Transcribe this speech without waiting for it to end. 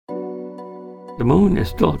The moon has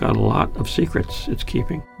still got a lot of secrets it's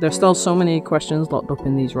keeping. There's still so many questions locked up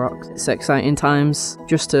in these rocks. It's exciting times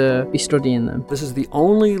just to be studying them. This is the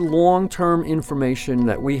only long-term information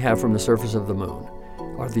that we have from the surface of the moon,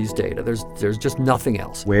 are these data. There's just nothing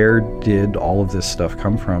else. Where did all of this stuff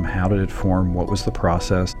come from? How did it form? What was the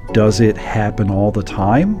process? Does it happen all the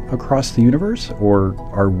time across the universe? Or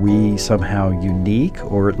are we somehow unique,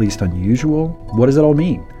 or at least unusual? What does it all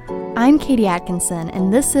mean? I'm Katie Atkinson,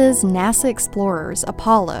 and this is NASA Explorers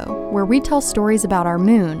Apollo, where we tell stories about our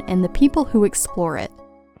moon and the people who explore it.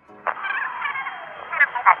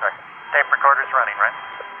 Tape recorder's running, right?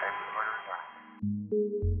 Tape recorder's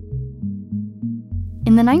running.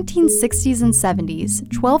 In the 1960s and 70s,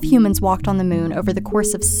 12 humans walked on the moon over the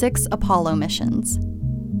course of 6 Apollo missions.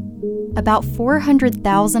 About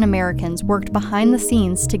 400,000 Americans worked behind the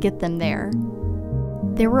scenes to get them there.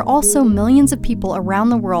 There were also millions of people around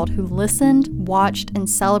the world who listened, watched, and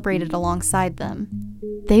celebrated alongside them.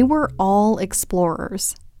 They were all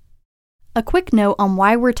explorers. A quick note on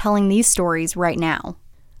why we're telling these stories right now.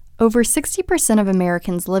 Over 60% of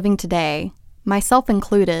Americans living today, myself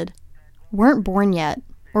included, weren't born yet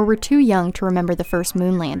or were too young to remember the first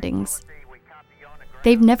moon landings.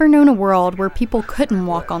 They've never known a world where people couldn't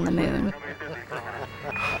walk on the moon.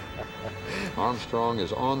 Armstrong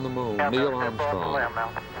is on the moon. Neil Armstrong,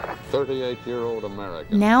 38-year-old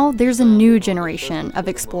American. Now there's a new generation of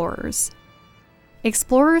explorers.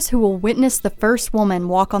 Explorers who will witness the first woman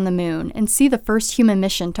walk on the moon and see the first human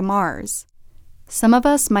mission to Mars. Some of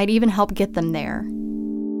us might even help get them there.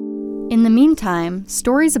 In the meantime,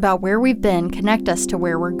 stories about where we've been connect us to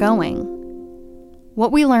where we're going.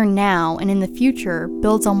 What we learn now and in the future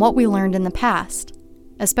builds on what we learned in the past,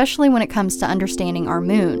 especially when it comes to understanding our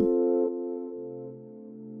moon.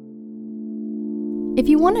 If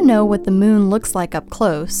you want to know what the moon looks like up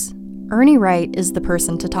close, Ernie Wright is the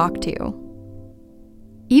person to talk to.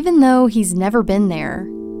 Even though he's never been there,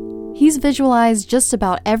 he's visualized just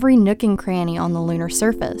about every nook and cranny on the lunar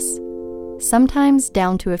surface, sometimes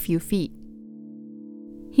down to a few feet.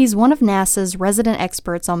 He's one of NASA's resident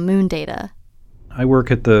experts on moon data. I work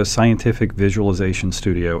at the Scientific Visualization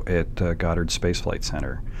Studio at Goddard Space Flight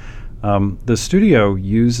Center. The studio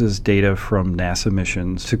uses data from NASA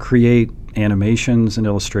missions to create animations and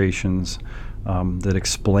illustrations that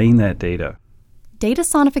explain that data. Data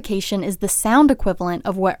sonification is the sound equivalent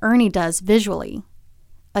of what Ernie does visually.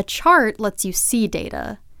 A chart lets you see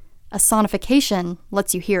data. A sonification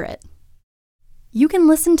lets you hear it. You can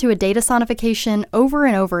listen to a data sonification over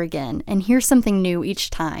and over again and hear something new each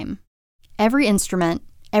time. Every instrument,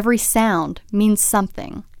 every sound means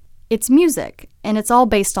something. It's music, and it's all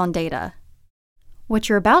based on data. What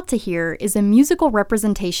you're about to hear is a musical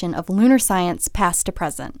representation of lunar science past to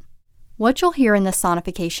present. What you'll hear in this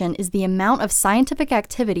sonification is the amount of scientific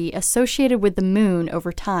activity associated with the moon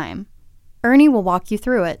over time. Ernie will walk you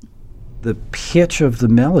through it. The pitch of the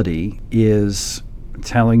melody is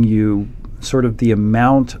telling you sort of the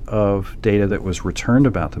amount of data that was returned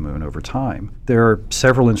about the moon over time. There are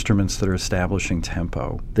several instruments that are establishing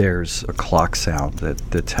tempo. There's a clock sound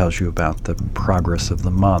that tells you about the progress of the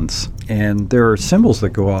months. And there are symbols that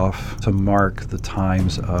go off to mark the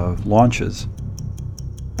times of launches.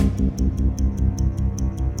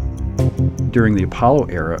 During the Apollo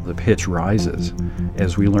era, the pitch rises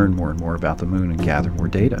as we learn more and more about the moon and gather more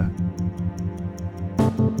data.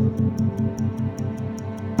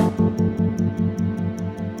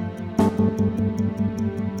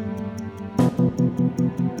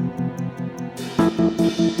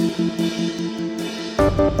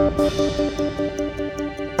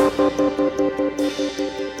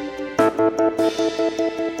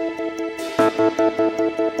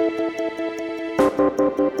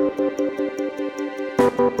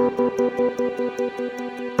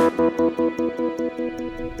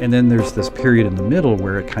 And then there's this period in the middle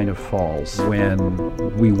where it kind of falls,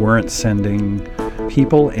 when we weren't sending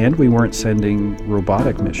people and we weren't sending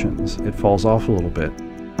robotic missions. It falls off a little bit.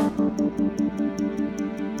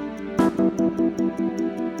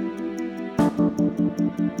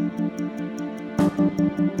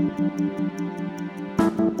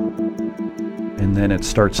 And then it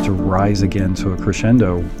starts to rise again to a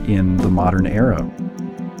crescendo in the modern era.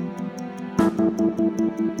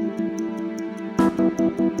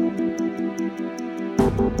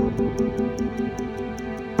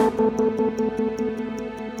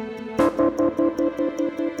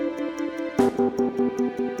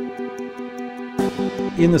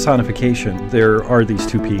 In the sonification, there are these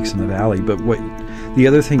two peaks in the valley, but the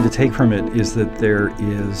other thing to take from it is that there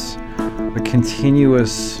is a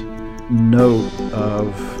continuous note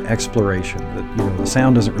of exploration, that the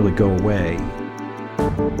sound doesn't really go away.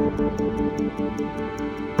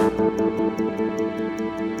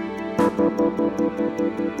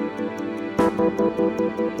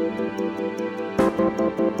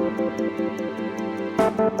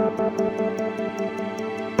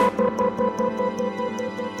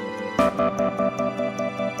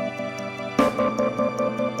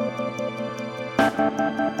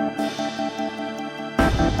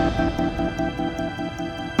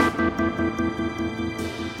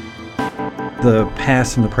 The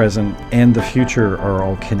past and the present and the future are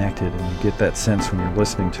all connected, and you get that sense when you're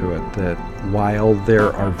listening to it that while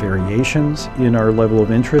there are variations in our level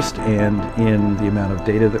of interest and in the amount of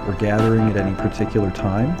data that we're gathering at any particular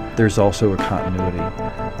time, there's also a continuity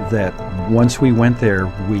that once we went there,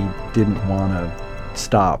 we didn't want to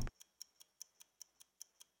stop.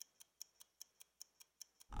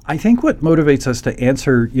 I think what motivates us to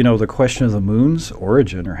answer, the question of the moon's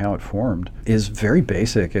origin or how it formed is very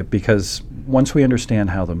basic, because once we understand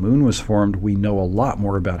how the moon was formed, we know a lot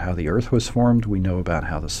more about how the Earth was formed. We know about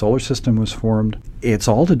how the solar system was formed. It's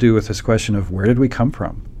all to do with this question of where did we come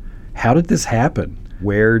from? How did this happen?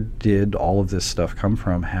 Where did all of this stuff come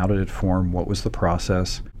from? How did it form? What was the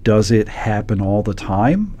process? Does it happen all the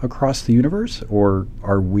time across the universe? Or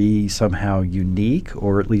are we somehow unique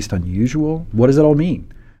or at least unusual? What does it all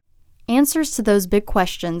mean? Answers to those big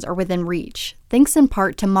questions are within reach, thanks in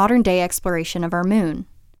part to modern-day exploration of our moon.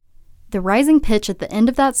 The rising pitch at the end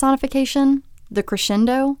of that sonification, the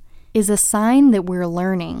crescendo, is a sign that we're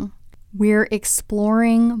learning. We're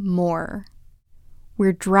exploring more.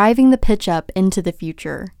 We're driving the pitch up into the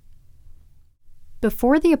future.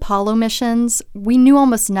 Before the Apollo missions, we knew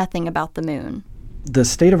almost nothing about the moon. The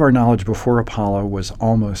state of our knowledge before Apollo was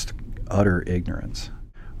almost utter ignorance.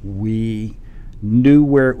 We knew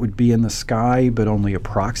where it would be in the sky, but only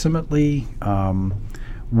approximately.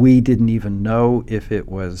 We didn't even know if it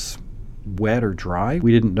was wet or dry.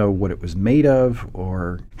 We didn't know what it was made of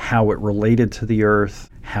or how it related to the Earth,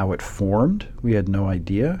 how it formed. We had no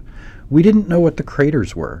idea. We didn't know what the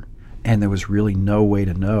craters were, and there was really no way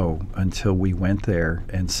to know until we went there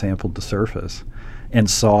and sampled the surface and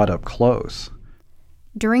saw it up close.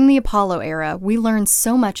 During the Apollo era, we learned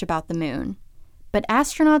so much about the moon, but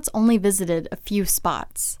astronauts only visited a few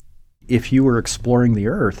spots. If you were exploring the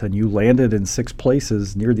Earth and you landed in 6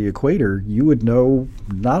 places near the equator, you would know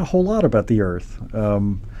not a whole lot about the Earth.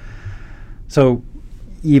 So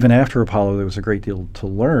even after Apollo, there was a great deal to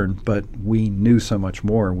learn, but we knew so much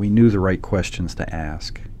more. We knew the right questions to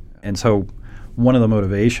ask. And so one of the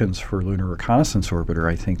motivations for Lunar Reconnaissance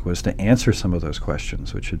Orbiter, I think, was to answer some of those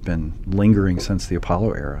questions, which had been lingering since the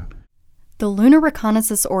Apollo era. The Lunar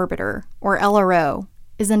Reconnaissance Orbiter, or LRO,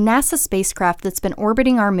 is a NASA spacecraft that's been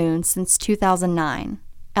orbiting our moon since 2009.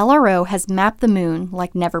 LRO has mapped the moon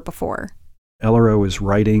like never before. LRO is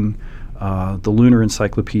writing the Lunar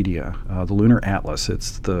Encyclopedia, the Lunar Atlas.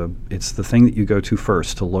 It's the thing that you go to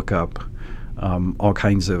first to look up all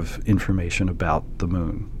kinds of information about the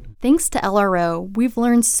moon. Thanks to LRO, we've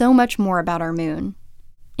learned so much more about our moon.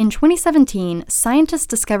 In 2017, scientists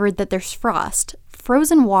discovered that there's frost,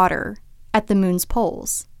 frozen water, at the moon's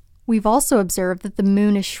poles. We've also observed that the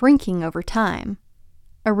moon is shrinking over time,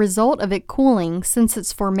 a result of it cooling since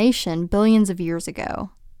its formation billions of years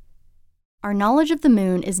ago. Our knowledge of the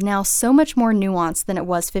moon is now so much more nuanced than it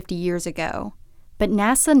was 50 years ago, but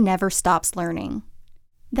NASA never stops learning.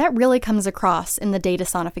 That really comes across in the data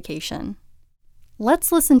sonification.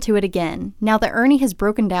 Let's listen to it again, now that Ernie has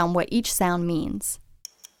broken down what each sound means.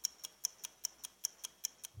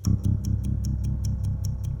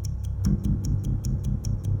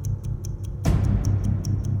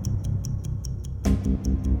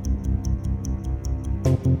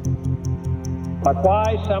 But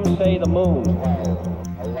why some say the moon?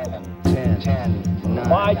 11, 10, 9.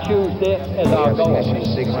 Why choose this as our goal? Ignition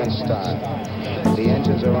sequence start. The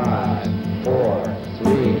engines are on. 4,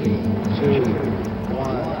 3, 2,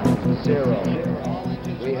 1, 0.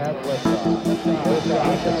 We have liftoff.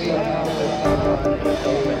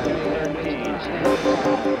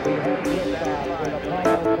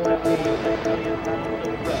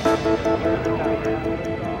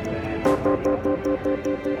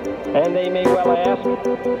 And they may well ask,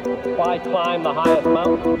 why climb the highest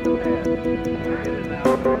mountain?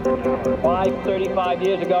 Why 35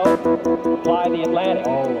 years ago fly the Atlantic?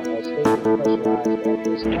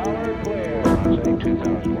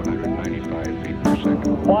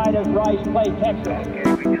 Why does Rice play Texas?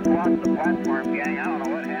 Okay, we just watched the platform, gang. I don't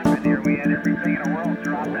know what happened here. We had everything in the world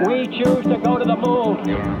dropped out. We choose to go to the moon.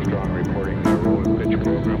 Neil Armstrong reporting the roll and pitch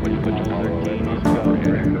program, which puts Apollo 11 on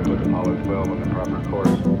overhead and puts Apollo 12 on the proper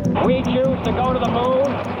course. We choose to go to the moon.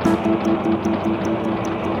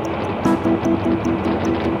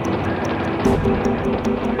 We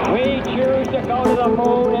choose to go to the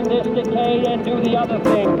moon in this decade and do the other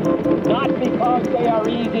things, not because they are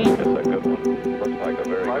easy. That's a good one. Looks like a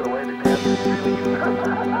very good one.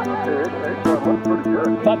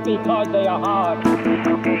 But because they are hard.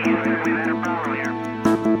 Okay, Houston, we've had a problem here.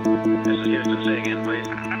 This is Houston. Say again, please.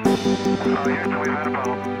 Oh, Houston, we've had a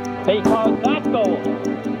problem. Because that goal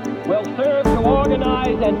will serve to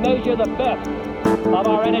organize and measure the best of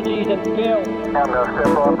our energies and skills. I'm going to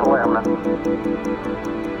step off the limb.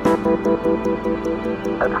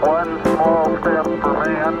 That's one small step for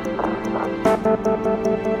man,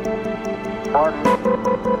 one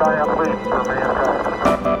giant leap for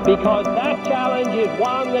mankind. Because that challenge is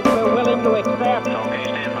one that we're willing to accept. Okay,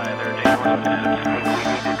 stand by there,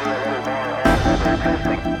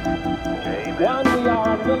 One we are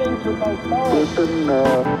unwilling to postpone. Houston,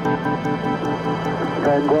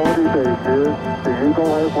 Tranquility Base here. The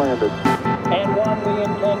Eagle has landed. And one we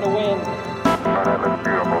intend to win. That's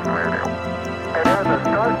beautiful, Daniel. It has a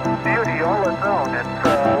stark beauty all its own. It's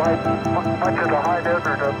like much of the high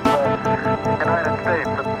desert of the United States.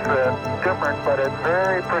 It's different, but it's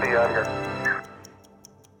very pretty out here.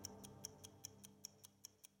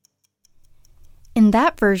 In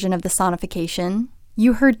that version of the sonification,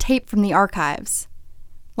 you heard tape from the archives,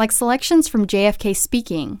 like selections from JFK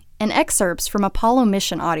speaking and excerpts from Apollo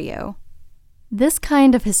mission audio. This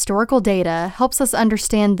kind of historical data helps us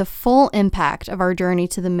understand the full impact of our journey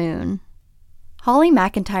to the moon. Holly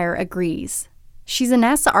McIntyre agrees. She's a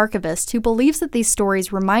NASA archivist who believes that these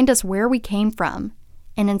stories remind us where we came from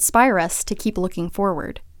and inspire us to keep looking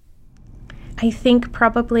forward. I think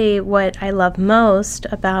probably what I love most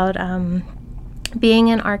about being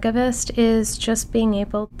an archivist is just being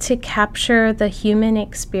able to capture the human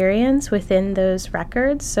experience within those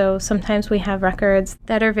records. So sometimes we have records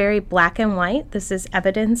that are very black and white. This is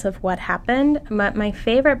evidence of what happened. But my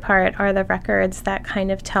favorite part are the records that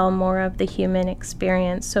kind of tell more of the human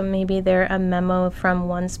experience. So maybe they're a memo from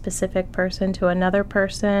one specific person to another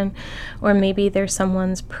person, or maybe there's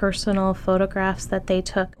someone's personal photographs that they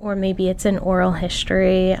took, or maybe it's an oral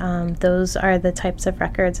history. Those are the types of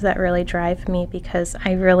records that really drive me, because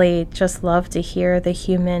I really just love to hear the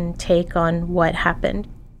human take on what happened.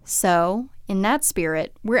 So, in that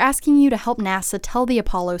spirit, we're asking you to help NASA tell the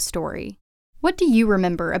Apollo story. What do you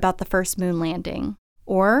remember about the first moon landing?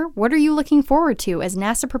 Or what are you looking forward to as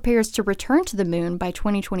NASA prepares to return to the moon by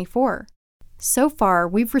 2024? So far,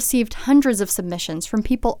 we've received hundreds of submissions from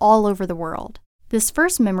people all over the world. This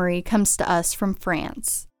first memory comes to us from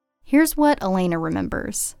France. Here's what Elena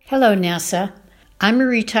remembers. Hello, NASA. I'm a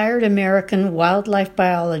retired American wildlife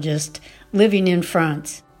biologist living in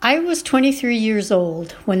France. I was 23 years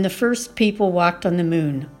old when the first people walked on the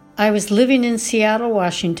moon. I was living in Seattle,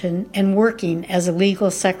 Washington, and working as a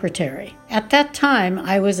legal secretary. At that time,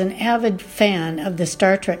 I was an avid fan of the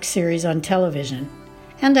Star Trek series on television,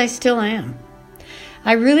 and I still am.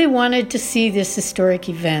 I really wanted to see this historic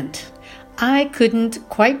event. I couldn't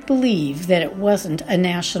quite believe that it wasn't a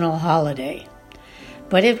national holiday.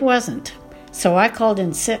 But it wasn't. So I called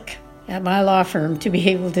in sick at my law firm to be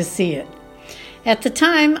able to see it. At the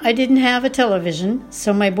time, I didn't have a television,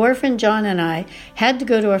 so my boyfriend John and I had to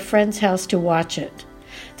go to a friend's house to watch it.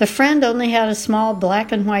 The friend only had a small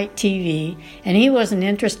black and white TV, and he wasn't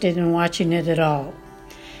interested in watching it at all.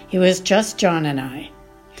 It was just John and I.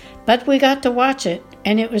 But we got to watch it,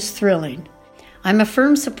 and it was thrilling. I'm a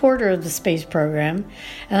firm supporter of the space program,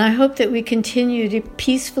 and I hope that we continue to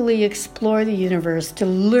peacefully explore the universe to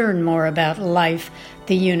learn more about life,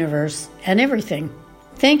 the universe, and everything.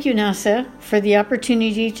 Thank you, NASA, for the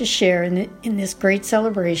opportunity to share in this great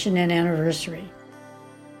celebration and anniversary.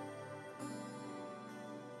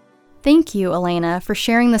 Thank you, Elena, for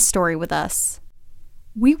sharing this story with us.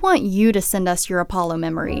 We want you to send us your Apollo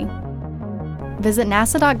memory. Visit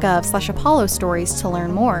nasa.gov/Apollo stories to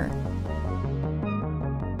learn more.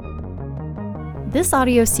 This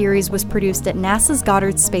audio series was produced at NASA's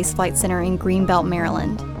Goddard Space Flight Center in Greenbelt,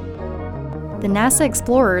 Maryland. The NASA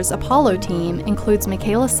Explorers Apollo team includes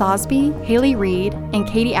Michaela Sosby, Haley Reed, and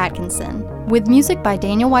Katie Atkinson, with music by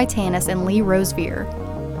Daniel Wytanis and Lee Rosevear.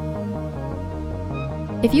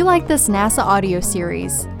 If you like this NASA audio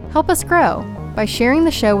series, help us grow by sharing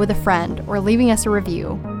the show with a friend or leaving us a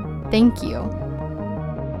review. Thank you.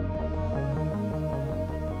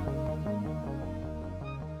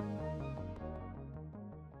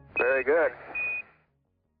 Very good.